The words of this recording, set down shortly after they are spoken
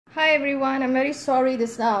Hi everyone, I'm very sorry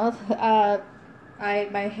this now.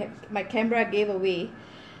 My camera gave away.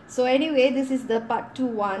 So anyway, this is the part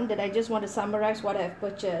 2 that I just want to summarize what I've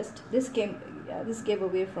purchased. This gave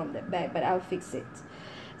away from the bag, but I'll fix it.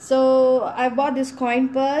 So I bought this coin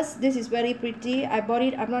purse. This is very pretty. I bought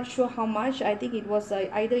it, I'm not sure how much. I think it was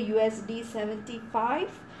either USD 75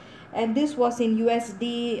 and this was in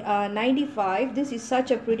USD 95. This is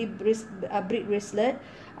such a pretty bracelet.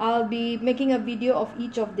 I'll be making a video of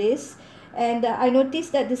each of this, and I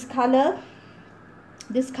noticed that this color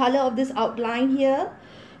of this outline here,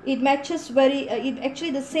 it matches very it actually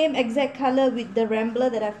the same exact color with the Rambler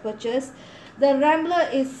that I've purchased. The Rambler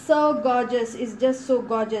is so gorgeous. It's just so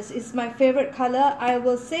gorgeous. It's my favorite color. I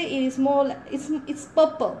will say it is more, it's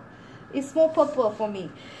purple. It's more purple for me.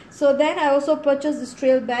 So then I also purchased this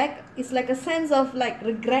trail bag. It's like a sense of like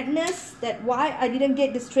regretness that why I didn't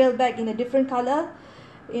get this trail bag in a different color.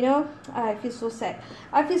 You know, I feel so sad.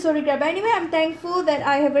 I feel so regret. But anyway, I'm thankful that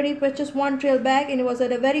I have already purchased one trail bag and it was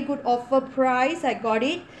at a very good offer price. I got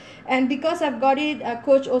it, and because I've got it,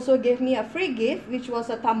 Coach also gave me a free gift, which was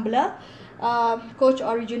a tumbler, Coach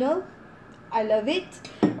Original. I love it,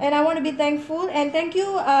 and I want to be thankful and thank you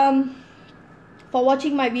for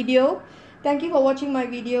watching my video. Thank you for watching my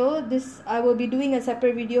video. I will be doing a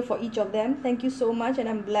separate video for each of them. Thank you so much, and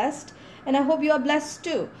I'm blessed, and I hope you are blessed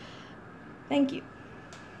too. Thank you.